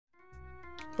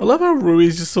I love how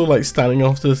Rui's just sort of like standing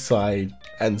off to the side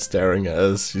and staring at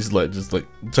us. She's like, just like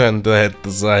turned her head to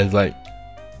the side, like,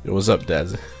 yo, what's up,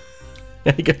 Daz?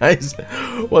 Hey guys,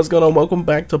 what's going on? Welcome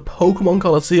back to Pokémon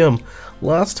Colosseum.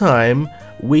 Last time,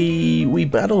 we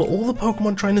battled all the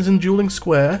Pokemon trainers in Dueling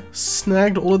Square,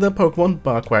 snagged all of their Pokemon,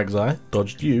 bar Quagsire,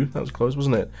 dodged you, that was close,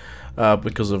 wasn't it?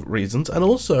 Because of reasons, and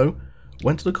also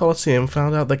went to the Colosseum,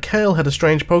 found out that Kale had a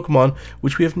strange Pokemon,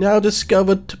 which we have now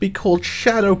discovered to be called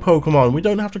Shadow Pokemon. We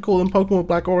don't have to call them Pokemon with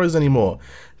black auras anymore.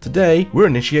 Today, we're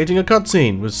initiating a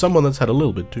cutscene with someone that's had a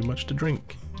little bit too much to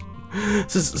drink.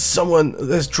 Says, someone,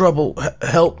 there's trouble,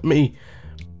 help me.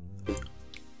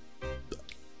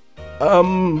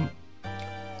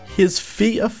 His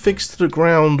feet are fixed to the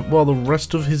ground while the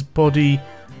rest of his body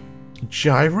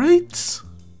gyrates?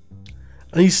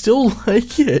 And he's still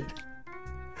like it.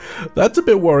 That's a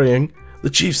bit worrying. The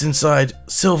chief's inside.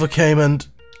 Silver came and...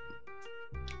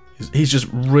 He's just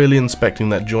really inspecting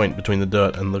that joint between the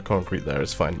dirt and the concrete there.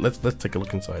 It's fine. Let's take a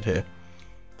look inside here.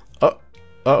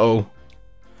 Uh-oh.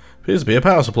 Appears to be a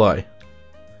power supply.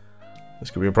 This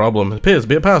could be a problem. It appears to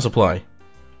be a power supply.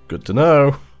 Good to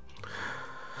know.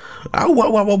 Oh,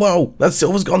 whoa, whoa, whoa, whoa! That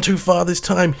Silver's gone too far this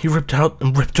time. He ripped out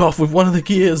and ripped off with one of the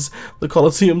gears. The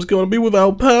Colosseum's gonna be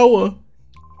without power.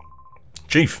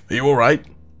 Chief, are you alright?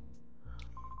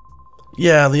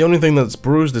 Yeah, the only thing that's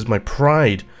bruised is my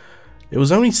pride. It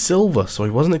was only Silver, so he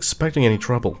wasn't expecting any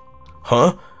trouble.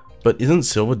 Huh? But isn't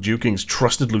Silver Duking's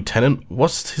trusted lieutenant?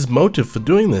 What's his motive for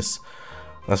doing this?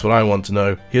 That's what I want to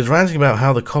know. He was ranting about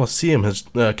how the Colosseum has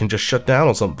can just shut down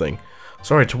or something.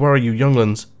 Sorry to worry you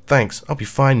younglings. Thanks, I'll be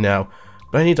fine now.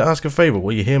 But I need to ask a favor,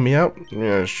 will you hear me out?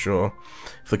 Yeah, sure.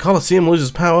 If the Colosseum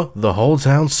loses power, the whole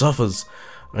town suffers.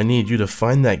 I need you to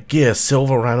find that gear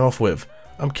Silver ran off with.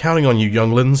 I'm counting on you,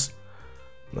 younglings.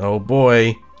 Oh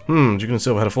boy. Duke and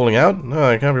Silver had a falling out? No,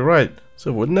 that can't be right.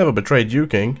 Silver would never betray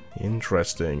Duking.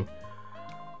 Interesting.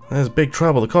 There's big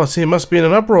trouble. The Colosseum must be in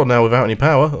an uproar now without any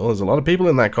power. Oh, there's a lot of people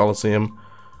in that Colosseum.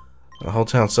 The whole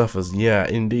town suffers. Yeah,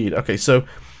 indeed. Okay, so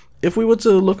if we were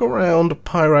to look around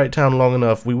Pyrite Town long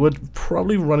enough, we would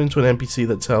probably run into an NPC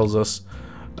that tells us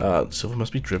Silver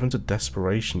must be driven to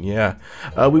desperation. Yeah.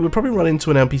 We would probably run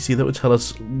into an NPC that would tell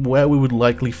us where we would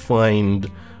likely find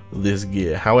this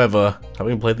gear. However,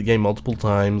 having played the game multiple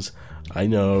times, I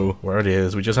know where it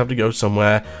is. We just have to go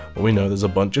somewhere where we know there's a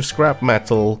bunch of scrap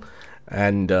metal.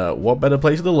 And what better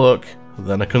place to look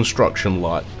than a construction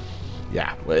lot?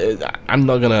 Yeah, I'm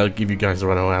not gonna give you guys a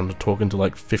run around talking to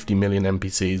like 50 million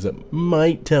NPCs that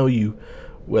might tell you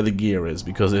where the gear is,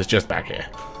 because it's just back here.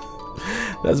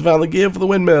 Let's found the gear for the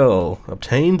windmill.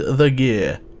 Obtained the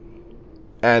gear.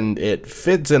 And it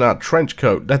fits in our trench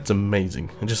coat. That's amazing.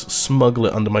 And just smuggle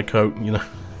it under my coat, you know.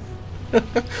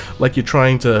 Like you're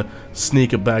trying to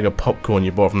sneak a bag of popcorn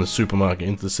you bought from the supermarket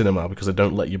into the cinema because they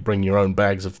don't let you bring your own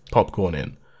bags of popcorn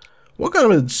in. What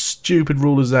kind of a stupid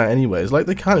rule is that anyways? Like,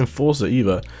 they can't enforce it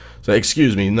either. So,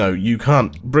 excuse me, no, you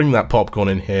can't bring that popcorn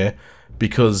in here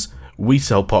because we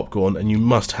sell popcorn and you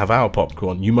must have our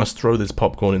popcorn. You must throw this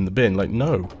popcorn in the bin. Like,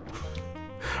 no.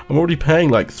 I'm already paying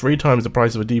like 3 times the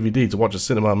price of a DVD to watch a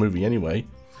cinema movie anyway.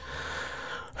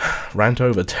 Rant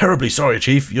over. Terribly sorry,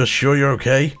 Chief. You're sure you're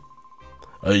okay?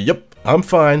 Yep, I'm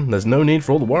fine. There's no need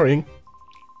for all the worrying.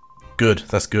 Good,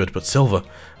 that's good, but Silver,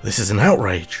 this is an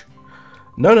outrage.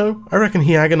 No, I reckon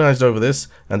he agonized over this,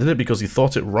 and did it because he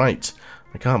thought it right.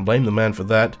 I can't blame the man for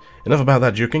that. Enough about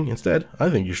that, Duking. Instead, I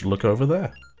think you should look over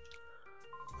there.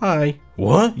 Hi.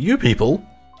 What? You people?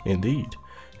 Indeed.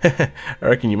 I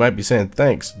reckon you might be saying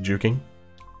thanks, Duking.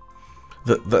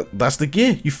 That's the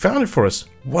gear. You found it for us.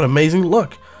 What amazing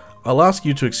luck. I'll ask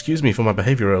you to excuse me for my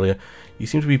behavior earlier. You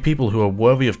seem to be people who are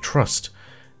worthy of trust.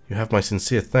 You have my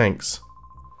sincere thanks.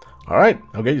 Alright,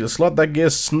 I'll get you to slot that gear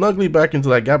snugly back into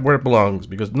that gap where it belongs,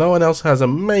 because no one else has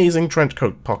amazing trench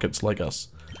coat pockets like us.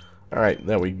 Alright,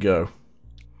 there we go.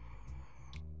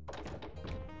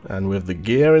 And with the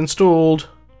gear installed,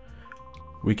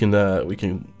 we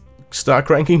can start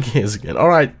cranking gears again.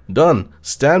 Alright, done.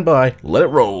 Stand by, let it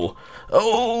roll.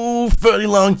 Oh, 30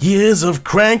 long years of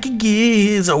cranking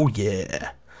gears, oh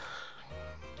yeah.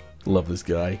 Love this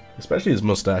guy, especially his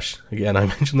mustache. Again, I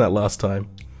mentioned that last time.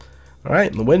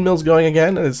 Alright, the windmill's going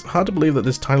again, and it's hard to believe that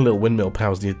this tiny little windmill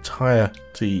powers the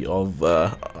entirety of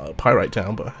Pyrite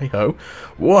Town, but hey ho.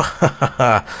 Whoa,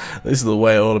 this is the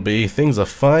way it ought to be. Things are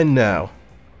fine now.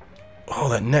 Oh,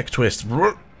 that neck twist.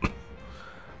 Alright,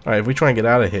 if we try and get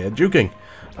out of here. Duking,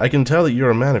 I can tell that you're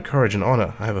a man of courage and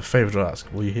honor. I have a favor to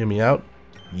ask. Will you hear me out?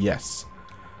 Yes.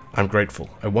 I'm grateful.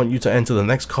 I want you to enter the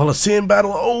next Colosseum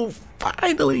battle. Oh,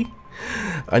 finally!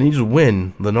 I need you to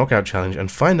win the knockout challenge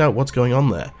and find out what's going on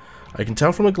there. I can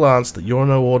tell from a glance that you're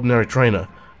no ordinary trainer.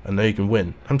 I know you can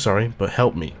win. I'm sorry, but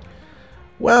help me.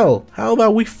 Well, how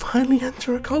about we finally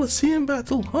enter a Colosseum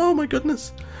battle? Oh my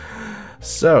goodness.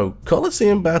 So,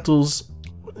 Colosseum battles,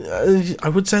 I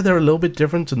would say they're a little bit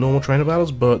different to normal trainer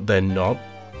battles, but they're not.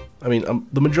 I mean,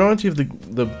 the majority of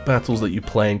the battles that you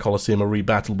play in Colosseum are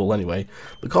rebattleable anyway.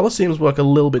 The Colosseums work a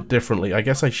little bit differently. I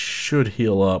guess I should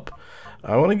heal up.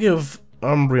 I want to give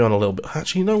Umbreon a little bit.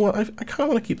 Actually, you know what? I kind of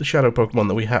want to keep the Shadow Pokemon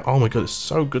that we have. Oh my god, it's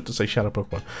so good to say Shadow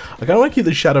Pokemon. I kind of want to keep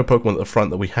the Shadow Pokemon at the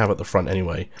front that we have at the front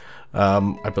anyway.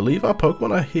 I believe our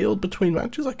Pokemon are healed between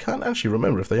matches. I can't actually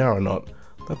remember if they are or not.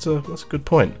 That's a good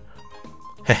point.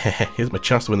 Here's my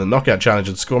chance to win the knockout challenge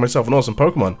and score myself an awesome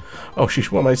Pokemon. Oh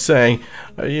sheesh, what am I saying?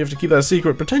 You have to keep that a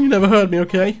secret. Pretend you never heard me,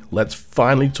 okay? Let's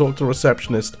finally talk to a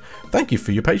receptionist. Thank you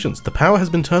for your patience. The power has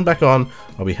been turned back on.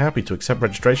 I'll be happy to accept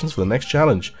registrations for the next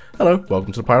challenge. Hello,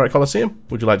 welcome to the Pyrite Colosseum.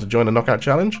 Would you like to join a knockout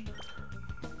challenge?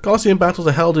 Colosseum battles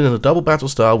are held in a double battle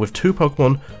style with 2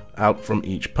 Pokemon out from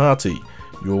each party.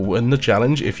 You'll win the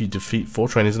challenge if you defeat 4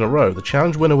 trainers in a row. The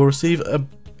challenge winner will receive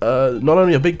not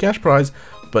only a big cash prize,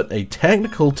 but a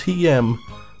technical TM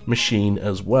machine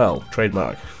as well.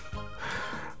 Trademark.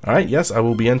 Alright, yes, I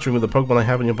will be entering with the Pokemon I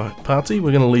have in your party.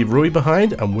 We're going to leave Rui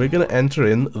behind, and we're going to enter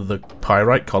in the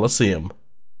Pyrite Colosseum.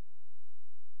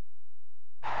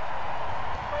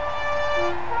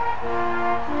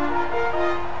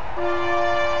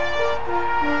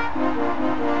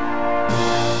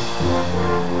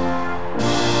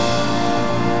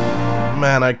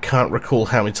 Man, I can't recall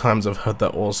how many times I've heard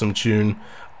that awesome tune.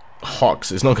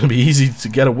 Hawks, it's not going to be easy to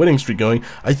get a winning streak going.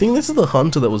 I think this is the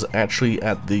hunter that was actually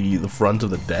at the front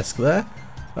of the desk there.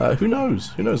 Who knows?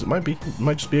 Who knows? It might be. It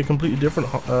might just be a completely different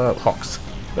Hawks.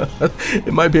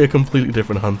 It might be a completely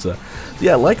different hunter.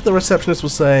 Yeah, like the receptionist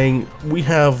was saying, we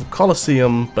have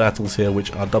Colosseum battles here,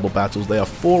 which are double battles. They are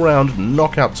 4-round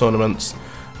knockout tournaments.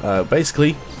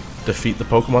 Basically, defeat the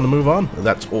Pokemon and move on.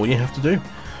 That's all you have to do.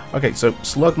 Okay, so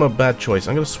Slugma, bad choice.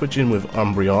 I'm going to switch in with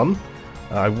Umbreon.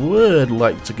 I would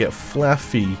like to get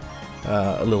Flaffy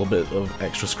a little bit of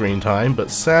extra screen time, but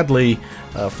sadly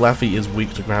Flaffy is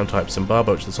weak to ground types, and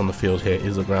Barboach that's on the field here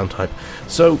is a ground type.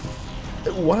 So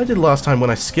what I did last time when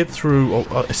I skipped through,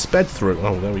 or sped through,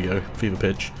 oh there we go, fever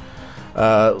pitch.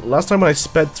 Last time when I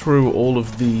sped through all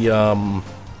of the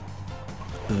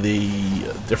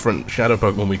different Shadow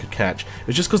Pokemon we could catch,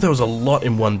 it's just because there was a lot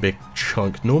in one big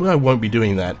chunk. Normally I won't be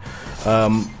doing that.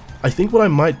 I think what I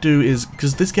might do is,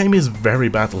 because this game is very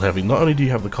battle heavy, not only do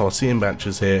you have the Colosseum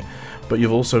matches here, but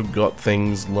you've also got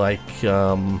things like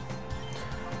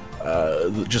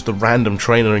just the random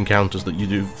trainer encounters that you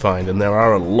do find, and there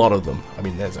are a lot of them. I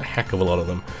mean, there's a heck of a lot of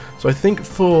them. So I think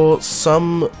for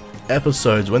some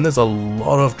episodes, when there's a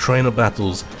lot of trainer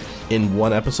battles in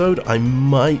one episode, I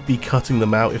might be cutting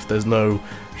them out if there's no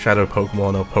Shadow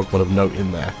Pokemon or Pokemon of note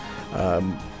in there.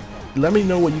 Let me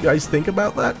know what you guys think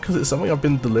about that, because it's something I've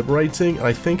been deliberating, and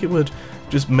I think it would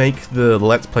just make the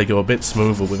Let's Play go a bit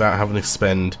smoother without having to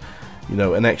spend, you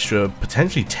know, an extra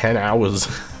potentially 10 hours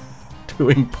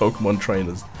doing Pokemon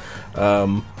trainers.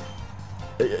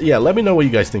 Yeah, let me know what you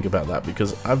guys think about that,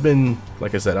 because I've been,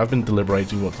 like I said, I've been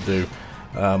deliberating what to do.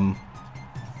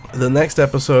 The next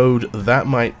episode, that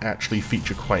might actually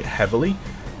feature quite heavily,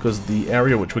 because the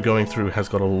area which we're going through has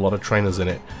got a lot of trainers in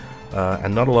it.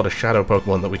 And not a lot of Shadow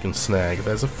Pokemon that we can snag.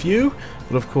 There's a few,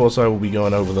 but of course I will be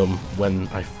going over them when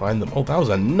I find them. Oh, that was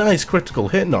a nice critical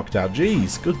hit knocked out.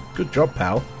 Jeez, good job,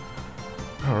 pal.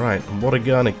 Alright, and what a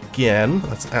gun again.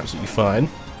 That's absolutely fine.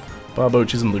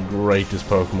 Barboach isn't the greatest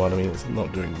Pokemon. I mean, it's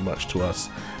not doing much to us.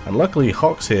 And luckily,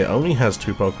 Hawks here only has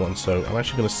 2 Pokemon, so I'm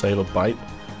actually going to save a bite.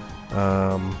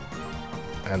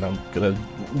 And I'm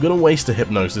gonna waste a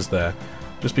Hypnosis there,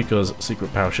 just because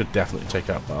Secret Power should definitely take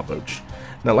out Barboach.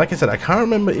 Now, like I said, I can't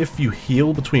remember if you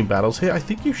heal between battles here. I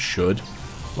think you should.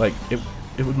 Like, it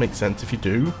would make sense if you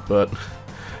do, but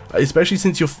especially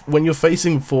since when you're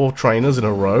facing 4 trainers in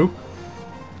a row,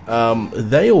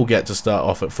 they all get to start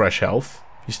off at fresh health.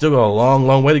 You still got a long,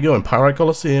 long way to go in Pyrite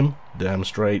Colosseum. Damn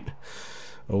straight.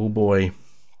 Oh boy.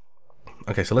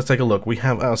 Okay, so let's take a look. We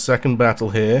have our second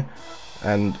battle here,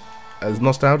 and as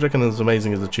nostalgic and as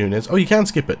amazing as the tune is... Oh, you can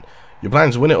skip it. Your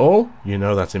plan to win it all? You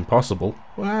know that's impossible.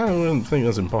 Well, I don't think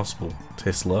that's impossible.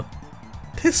 Tisla.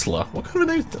 Tisla? What kind of a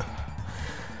name is that?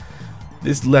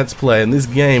 This Let's Play and this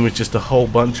game is just a whole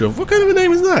bunch of... What kind of a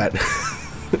name is that?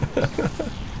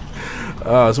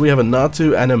 So we have a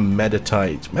Natu and a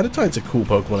Meditite. Meditite's a cool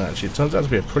Pokemon, actually. It turns out to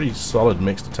be a pretty solid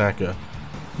mixed attacker.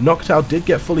 Noctowl did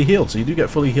get fully healed, so you do get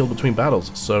fully healed between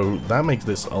battles. So that makes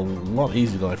this a lot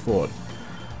easier than I thought.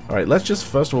 Alright, let's just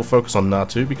first of all focus on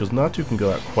Natu, because Natu can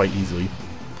go out quite easily.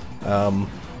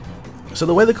 So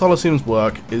the way the Colosseums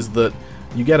work is that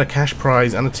you get a cash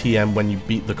prize and a TM when you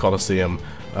beat the Colosseum.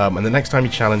 And the next time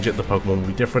you challenge it, the Pokemon will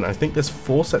be different. I think there's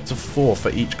 4 sets of 4 for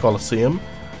each Colosseum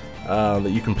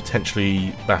that you can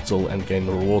potentially battle and gain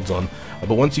the rewards on.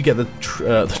 But once you get the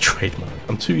trademark,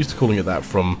 I'm too used to calling it that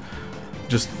from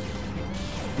just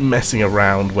messing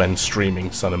around when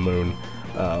streaming Sun and Moon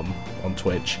on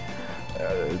Twitch.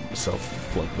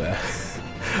 Self-plug there.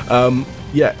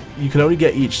 Yeah, you can only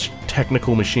get each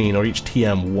technical machine or each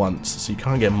TM once, so you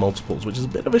can't get multiples, which is a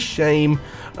bit of a shame.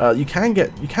 You can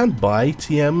buy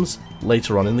TMs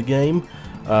later on in the game,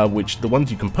 which the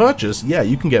ones you can purchase, yeah,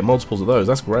 you can get multiples of those.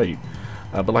 That's great.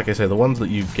 But like I say, the ones that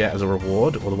you get as a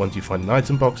reward, or the ones you find in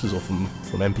item boxes or from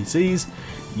NPCs,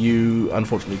 you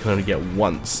unfortunately can only get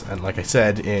once. And like I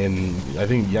said in, I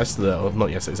think yesterday, or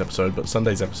not yesterday's episode, but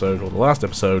Sunday's episode or the last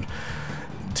episode,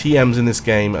 TMs in this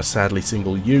game are sadly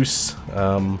single use.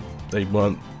 They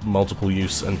weren't multiple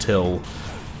use until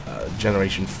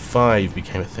Generation 5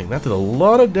 became a thing. That did a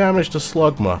lot of damage to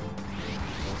Slugma.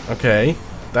 Okay,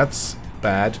 that's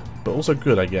bad, but also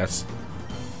good, I guess,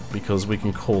 because we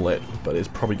can call it, but it's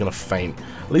probably going to faint.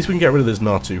 At least we can get rid of this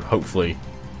Natu, hopefully.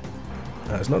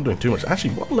 It's not doing too much.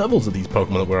 Actually, what levels are these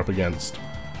Pokemon that we're up against?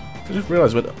 I just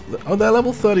realized, oh, they're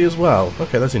level 30 as well.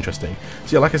 Okay, that's interesting.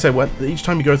 So yeah, like I said, each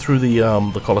time you go through the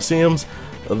Colosseums,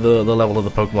 the level of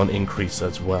the Pokemon increase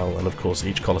as well, and of course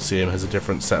each Colosseum has a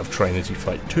different set of trainers you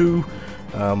fight too.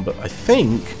 But I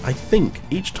think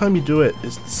each time you do it,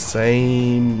 it's the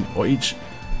same, or each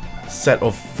set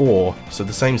of 4, so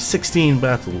the same 16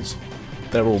 battles,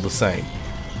 they're all the same.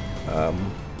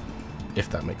 If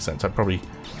that makes sense. I'm probably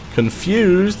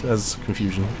confused, as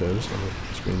confusion goes on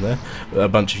the screen there, a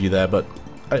bunch of you there, but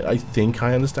I think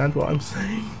I understand what I'm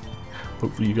saying.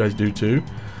 Hopefully you guys do too.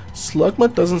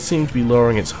 Slugma doesn't seem to be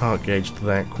lowering its heart gauge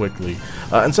that quickly.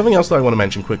 And something else that I want to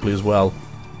mention quickly as well.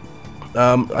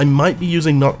 I might be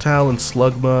using Noctowl and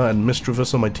Slugma and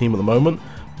Misdreavus on my team at the moment,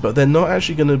 but they're not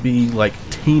actually going to be like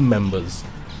team members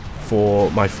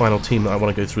for my final team that I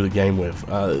want to go through the game with.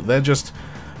 They're just,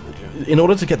 in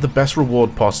order to get the best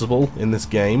reward possible in this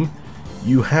game,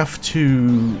 you have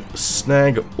to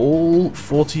snag all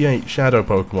 48 Shadow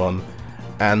Pokemon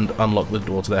and unlock the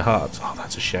door to their hearts. Oh,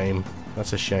 that's a shame.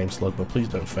 That's a shame, Slugma. Please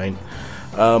don't faint.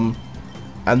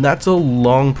 And that's a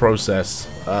long process,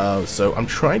 so I'm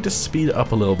trying to speed it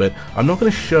up a little bit. I'm not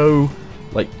going to show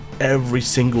like every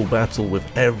single battle with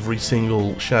every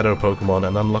single Shadow Pokemon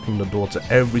and unlocking the door to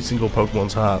every single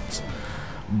Pokemon's hearts,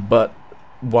 but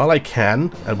while I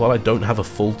can, and while I don't have a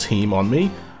full team on me,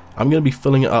 I'm going to be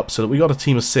filling it up so that we got a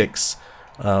team of 6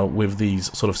 with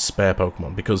these sort of spare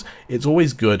Pokemon, because it's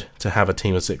always good to have a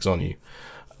team of 6 on you.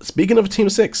 Speaking of a team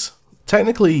of 6,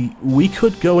 technically we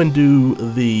could go and do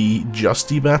the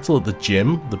Justy battle at the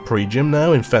gym, the pre-gym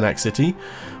now in Fenac City,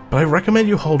 but I recommend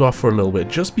you hold off for a little bit,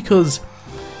 just because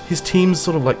his team's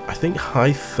sort of like, I think,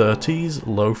 high 30s,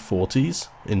 low 40s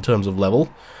in terms of level.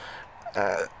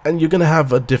 And you're going to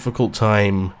have a difficult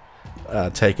time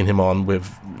taking him on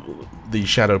with the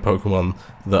Shadow Pokemon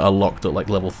that are locked at like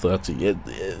level 30.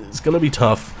 It's going to be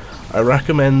tough. I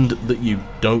recommend that you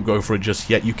don't go for it just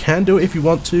yet. You can do it if you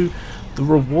want to. The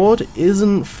reward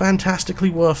isn't fantastically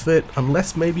worth it,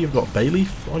 unless maybe you've got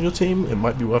Bayleaf on your team. It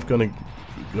might be worth going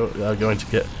to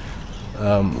get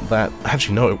that.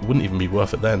 Actually, no, it wouldn't even be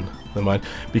worth it then. Never mind.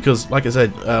 Because, like I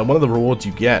said, one of the rewards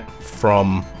you get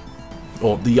from,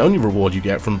 or the only reward you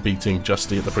get from beating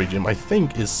Justy at the pre-gym, I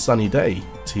think, is Sunny Day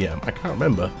TM. I can't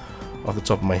remember off the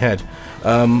top of my head.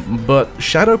 But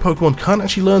Shadow Pokemon can't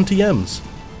actually learn TMs.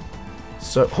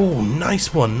 So, oh,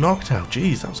 nice one, Noctowl.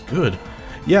 Jeez, that was good.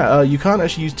 Yeah, you can't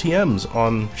actually use TMs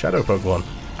on Shadow Pokemon.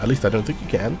 At least I don't think you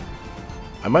can.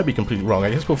 I might be completely wrong.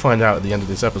 I guess we'll find out at the end of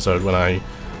this episode when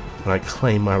I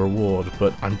claim my reward.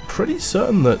 But I'm pretty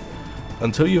certain that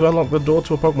until you've unlocked the door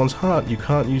to a Pokemon's heart, you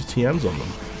can't use TMs on them.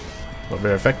 Not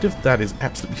very effective. That is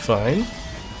absolutely fine.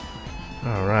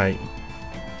 Alright.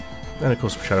 And of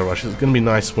course for Shadow Rush, it's going to be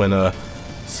nice when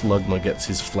Slugma gets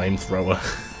his flamethrower.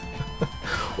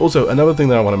 Also, another thing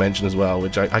that I want to mention as well,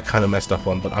 which I kind of messed up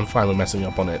on, but I'm fine with messing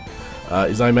up on it,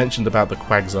 is I mentioned about the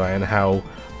Quagsire and how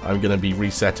I'm going to be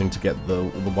resetting to get the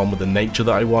one with the nature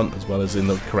that I want, as well as in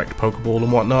the correct Pokeball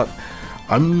and whatnot.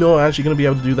 I'm not actually going to be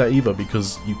able to do that either,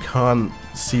 because you can't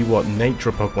see what nature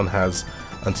a Pokemon has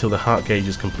until the heart gauge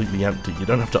is completely empty. You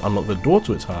don't have to unlock the door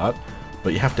to its heart,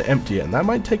 but you have to empty it, and that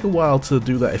might take a while to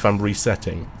do that if I'm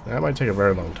resetting. That might take a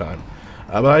very long time.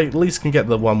 But I at least can get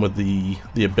the one with the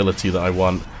ability that I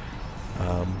want.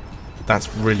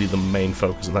 That's really the main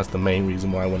focus, and that's the main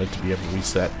reason why I wanted to be able to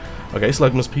reset. Okay,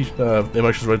 Slugma's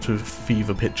emotions rose to a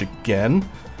fever pitch again.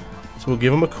 So we'll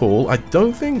give him a call. I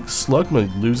don't think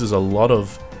Slugma loses a lot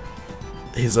of...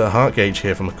 his heart gauge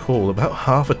here from a call. About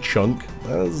half a chunk.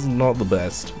 That's not the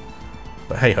best.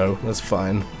 But hey-ho, that's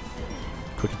fine.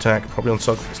 Quick attack, probably on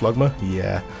Slugma?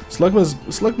 Yeah.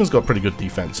 Slugma's got pretty good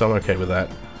defense, so I'm okay with that.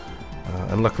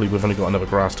 And luckily we've only got another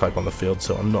grass type on the field,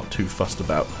 so I'm not too fussed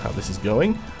about how this is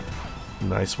going.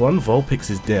 Nice one.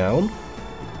 Vulpix is down.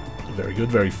 Very good,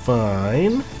 very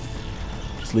fine.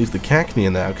 Just leaves the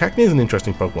Cacnea now. Cacnea is an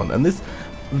interesting Pokemon, and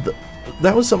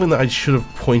that was something that I should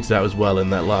have pointed out as well in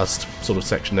that last sort of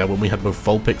section there when we had both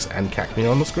Vulpix and Cacnea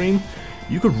on the screen.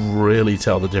 You could really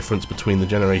tell the difference between the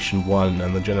Generation 1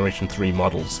 and the Generation 3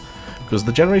 models, because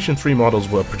the Generation 3 models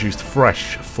were produced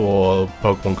fresh for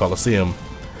Pokémon Colosseum,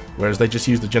 whereas they just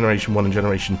used the Generation 1 and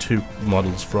Generation 2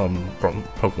 models from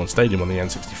Pokémon Stadium on the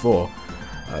N64.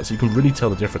 So you can really tell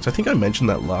the difference. I think I mentioned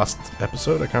that last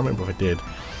episode. I can't remember if I did.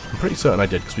 I'm pretty certain I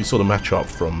did, because we saw the matchup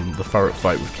from the Ferret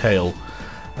fight with Kale.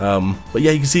 But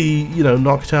yeah, you can see, you know,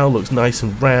 Noctowl looks nice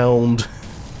and round.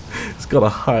 It's got a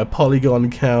higher polygon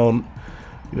count.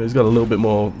 You know, he's got a little bit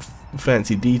more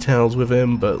fancy details with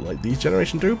him, but like these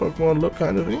Generation 2 Pokemon look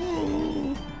kind of...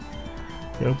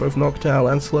 You know, both Noctowl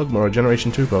and Slugma are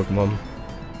Generation 2 Pokemon.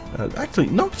 Actually,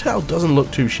 Noctowl doesn't look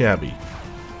too shabby.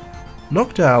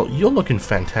 Noctowl, you're looking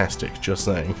fantastic, just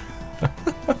saying.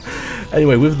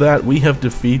 Anyway, with that, we have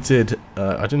defeated...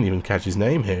 I didn't even catch his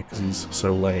name here, because he's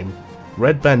so lame.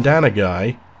 Red Bandana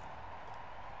Guy,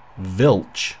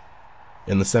 Vilch,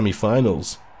 in the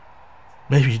semi-finals.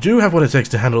 Maybe you do have what it takes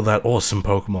to handle that awesome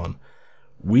Pokemon.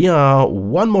 We are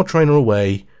one more trainer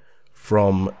away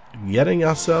from getting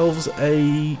ourselves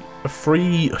a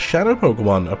free Shadow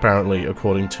Pokemon, apparently,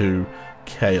 according to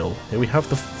Kale. Here we have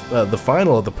the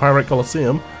final of the Pyrite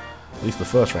Colosseum, at least the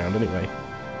first round, anyway.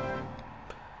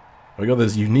 We got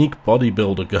this unique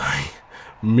bodybuilder guy,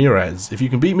 Mirez. If you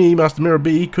can beat me, Master Mirror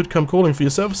B could come calling for your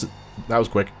services. That was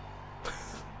quick.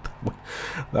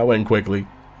 That went quickly.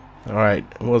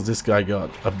 Alright, what's this guy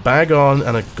got? A Bagon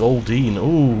and a Goldeen.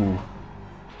 Ooh.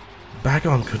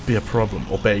 Bagon could be a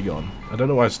problem. Or Bagon. I don't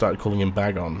know why I started calling him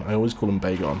Bagon. I always call him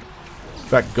Bagon. In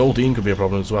fact, Goldeen could be a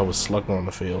problem as well with Slugma on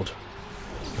the field.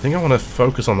 I think I want to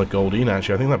focus on the Goldeen,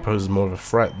 actually. I think that poses more of a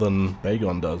threat than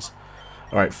Bagon does.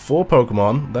 Alright, 4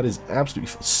 Pokemon. That is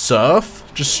absolutely... Surf?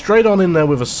 Just straight on in there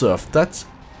with a Surf. That's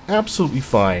absolutely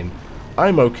fine.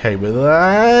 I'm okay with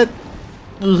that.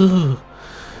 Ugh.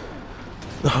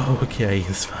 Oh, okay,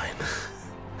 it's fine.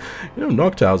 You know,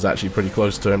 Noctowl's actually pretty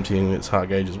close to emptying its heart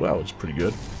gauge as well, which is pretty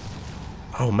good.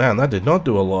 Oh man, that did not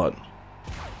do a lot.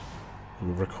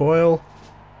 Recoil.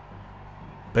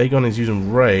 Bagon is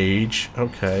using Rage.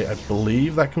 Okay, I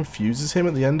believe that confuses him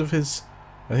at the end of his,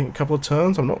 I think, a couple of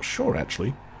turns. I'm not sure,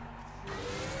 actually.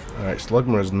 Alright,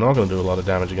 Slugma is not going to do a lot of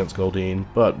damage against Goldeen,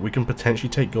 but we can potentially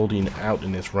take Goldeen out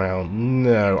in this round.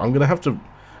 No, I'm going to have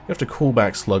to call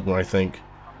back Slugma, I think.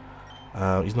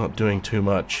 He's not doing too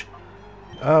much.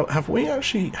 Have we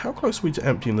actually... How close are we to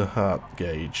emptying the heart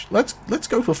gauge? Let's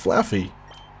go for Flaffy.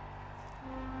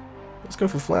 Let's go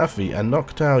for Flaffy. And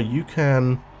Noctowl, you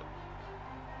can...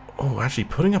 Oh, actually,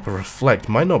 putting up a Reflect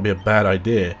might not be a bad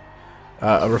idea.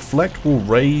 A Reflect will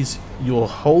raise your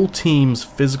whole team's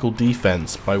physical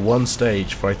defense by 1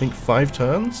 stage for, I think, 5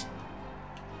 turns?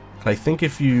 And I think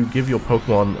if you give your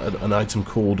Pokemon an item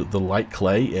called the Light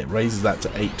Clay, it raises that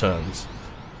to 8 turns.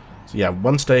 So yeah,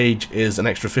 1 stage is an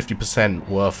extra 50%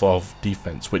 worth of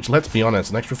defense, which, let's be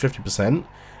honest, an extra 50%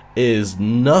 is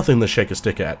nothing to shake a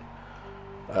stick at.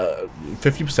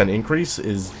 50% increase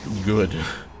is good.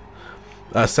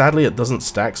 Sadly, it doesn't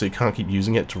stack, so you can't keep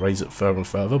using it to raise it further and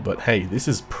further, but hey, this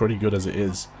is pretty good as it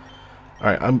is.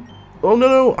 Alright, oh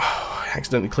no! Oh, I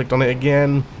accidentally clicked on it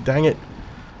again. Dang it.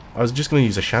 I was just going to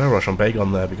use a Shadow Rush on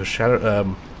Bagon there, because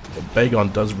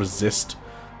Bagon does resist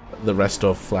the rest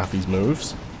of Flaffy's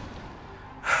moves.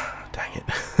 Dang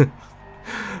it.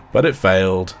 But it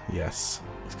failed. Yes.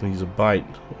 He's going to use a bite.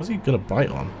 What was he going to bite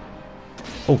on?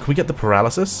 Oh, can we get the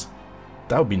paralysis?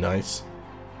 That would be nice.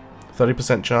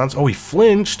 30% chance. Oh, he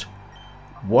flinched!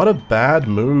 What a bad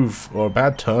move, or a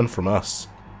bad turn from us.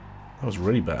 That was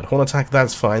really bad. Horn Attack,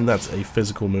 that's fine. That's a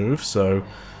physical move, so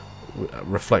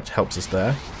Reflect helps us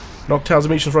there. Noctowl's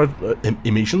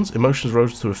emotions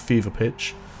rose to a fever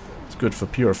pitch. It's good for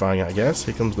purifying, I guess.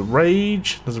 Here comes the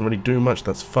Rage. Doesn't really do much,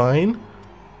 that's fine.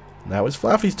 Now it's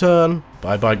Flaffy's turn.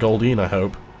 Bye-bye Goldeen, I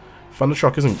hope.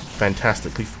 Thundershock isn't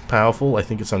fantastically powerful. I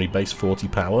think it's only base 40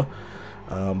 power.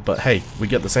 But hey, we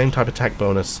get the same type attack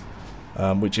bonus,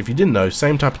 which, if you didn't know,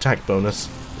 same type attack bonus,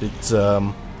 it's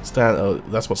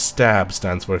that's what stab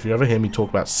stands for. If you ever hear me talk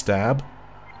about stab,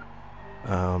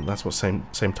 that's what same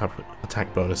type of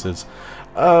attack bonus is.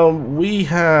 We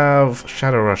have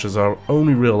Shadow Rush as our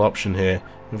only real option here.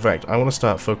 In fact, I want to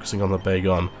start focusing on the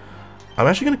Bagon. I'm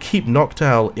actually going to keep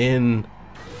Noctowl in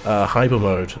Hyper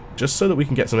Mode, just so that we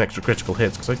can get some extra critical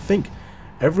hits, because I think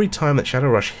every time that Shadow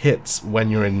Rush hits when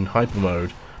you're in Hyper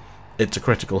Mode, it's a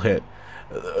critical hit.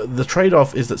 The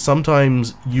trade-off is that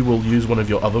sometimes you will use one of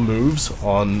your other moves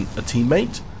on a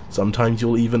teammate, sometimes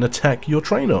you'll even attack your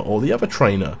trainer or the other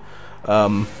trainer.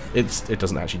 It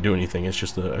doesn't actually do anything, it's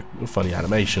just a funny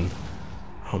animation.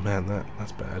 Oh man,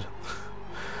 that's bad.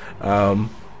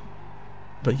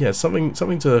 But yeah, something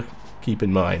to keep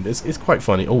in mind. It's quite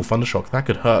funny. Oh, Thundershock, that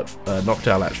could hurt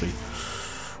Noctowl actually.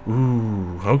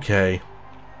 Ooh, okay.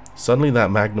 Suddenly that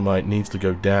Magnemite needs to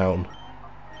go down.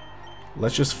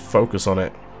 Let's just focus on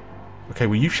it. Okay,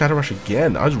 we use Shadow Rush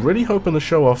again. I was really hoping to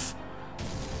show off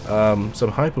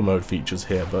some Hyper Mode features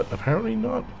here, but apparently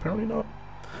not. Apparently not.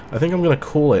 I think I'm gonna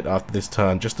call it after this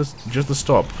turn, just to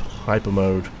stop Hyper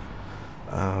Mode,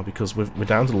 because we're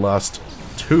down to the last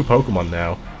 2 Pokemon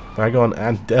now. Bagon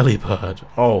and Delibird.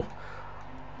 Oh,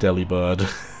 Delibird.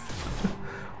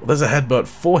 Well, there's a headbutt,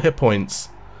 4 hit points.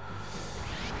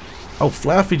 Oh,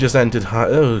 Flaffy just entered high.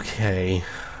 Okay.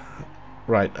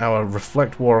 Right, our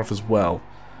Reflect wore off as well.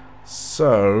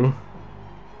 So,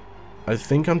 I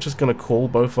think I'm just going to call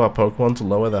both our Pokemon to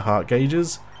lower their heart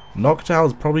gauges. Noctowl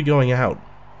is probably going out.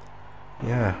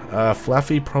 Yeah,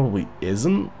 Flaffy probably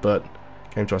isn't, but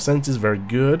came to our senses, very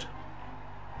good.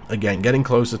 Again, getting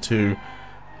closer to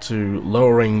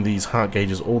lowering these heart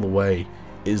gauges all the way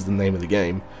is the name of the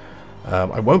game.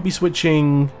 I won't be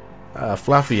switching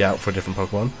Flaffy out for a different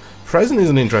Pokemon. Present is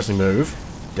an interesting move.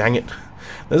 Dang it.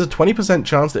 There's a 20%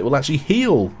 chance that it will actually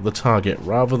heal the target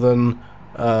rather than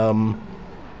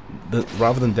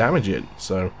damage it.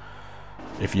 So,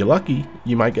 if you're lucky,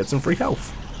 you might get some free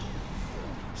health.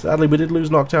 Sadly, we did lose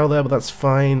Noctowl there, but that's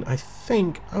fine. I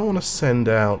think I want to send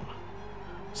out...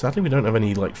 Sadly, we don't have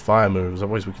any, like, fire moves.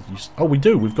 Otherwise, we could use... Oh, we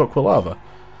do! We've got Quilava.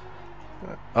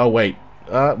 Oh, wait.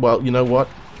 Well, you know what?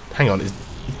 Hang on. Is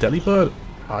Delibird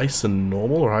ice and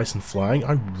normal or ice and flying?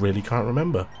 I really can't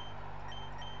remember.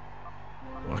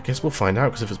 Well, I guess we'll find out,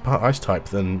 because if it's part ice type,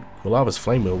 then Quilava's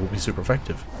Flame Wheel will be super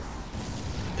effective.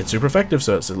 It's super effective,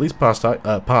 so it's at least part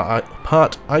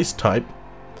ice type.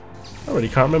 I really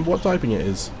can't remember what typing it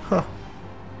is. Huh.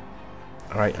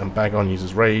 Alright, and Bagon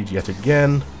uses Rage yet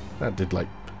again. That did, like,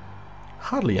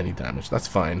 hardly any damage. That's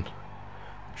fine.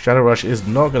 Shadow Rush is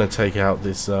not going to take out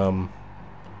this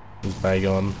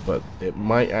Bagon, but it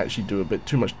might actually do a bit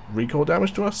too much recoil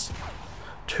damage to us.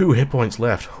 2 hit points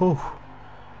left. Whew.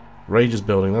 Rage is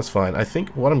building, that's fine. I think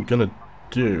what I'm going to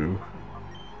do...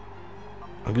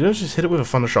 I'm going to just hit it with a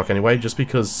Thundershock anyway, just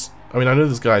because... I mean, I know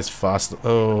this guy's fast.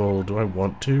 Oh, do I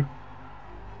want to?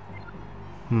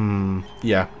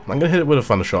 Yeah, I'm going to hit it with a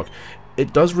Thundershock.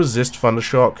 It does resist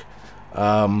Thundershock,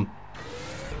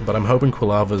 but I'm hoping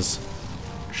Quilava's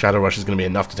Shadow Rush is going to be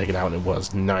enough to take it out, and it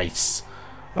was. Nice.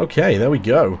 Okay, there we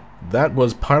go. That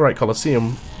was Pyrite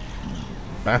Colosseum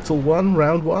Battle 1,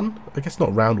 Round 1? I guess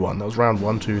not Round 1, that was Round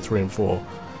 1, 2, 3, and 4.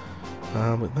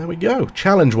 But there we go.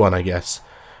 Challenge 1, I guess.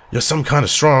 You're some kind of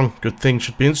strong. Good things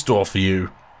should be in store for you.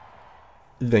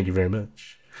 Thank you very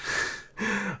much.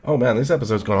 Oh man, this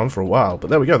episode's gone on for a while, but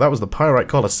there we go. That was the Pyrite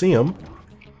Colosseum.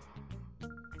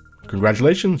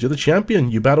 Congratulations, you're the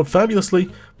champion. You battled fabulously.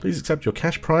 Please accept your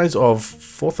cash prize of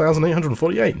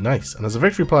 4,848. Nice. And as a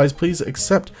victory prize, please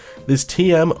accept this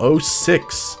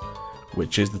TM06,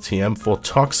 which is the TM for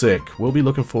Toxic. We'll be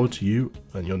looking forward to you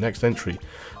and your next entry.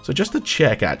 So just to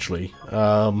check, actually,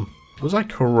 was I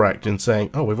correct in saying,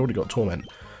 oh, we've already got Torment,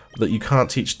 that you can't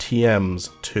teach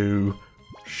TMs to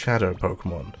Shadow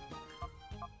Pokemon?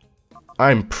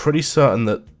 I'm pretty certain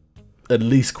that at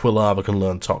least Quilava can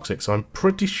learn Toxic, so I'm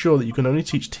pretty sure that you can only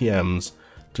teach TMs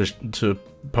to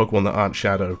Pokemon that aren't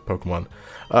Shadow Pokemon.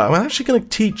 I'm actually going to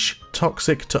teach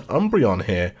Toxic to Umbreon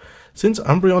here. Since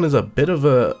Umbreon is a bit of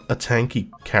a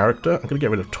tanky character, I'm going to get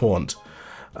rid of Taunt.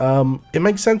 It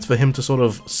makes sense for him to sort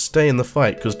of stay in the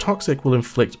fight, because Toxic will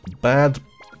inflict bad...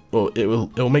 Well, it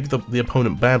will make the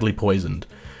opponent badly poisoned,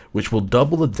 which will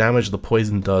double the damage the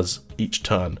poison does each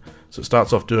turn. So it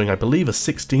starts off doing, I believe, a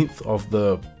 16th of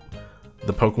the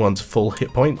Pokemon's full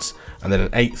hit points, and then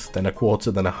an 1/8, then a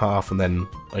 1/4, then a 1/2, and then,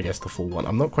 I guess, the full one.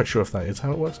 I'm not quite sure if that is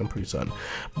how it works, I'm pretty certain.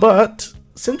 But,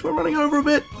 since we're running over a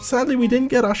bit, sadly we didn't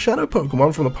get our Shadow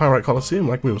Pokemon from the Pyrite Colosseum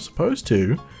like we were supposed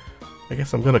to. I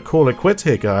guess I'm going to call it quits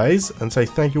here, guys, and say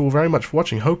thank you all very much for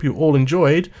watching. Hope you all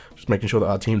enjoyed. Just making sure that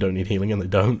our team don't need healing, and they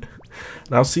don't.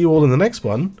 And I'll see you all in the next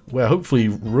one, where hopefully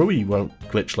Rui won't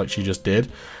glitch like she just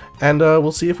did. And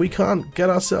we'll see if we can't get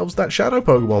ourselves that Shadow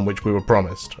Pokemon which we were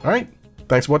promised. Alright?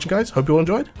 Thanks for watching, guys. Hope you all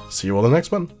enjoyed. See you all in the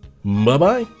next one.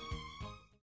 Bye-bye.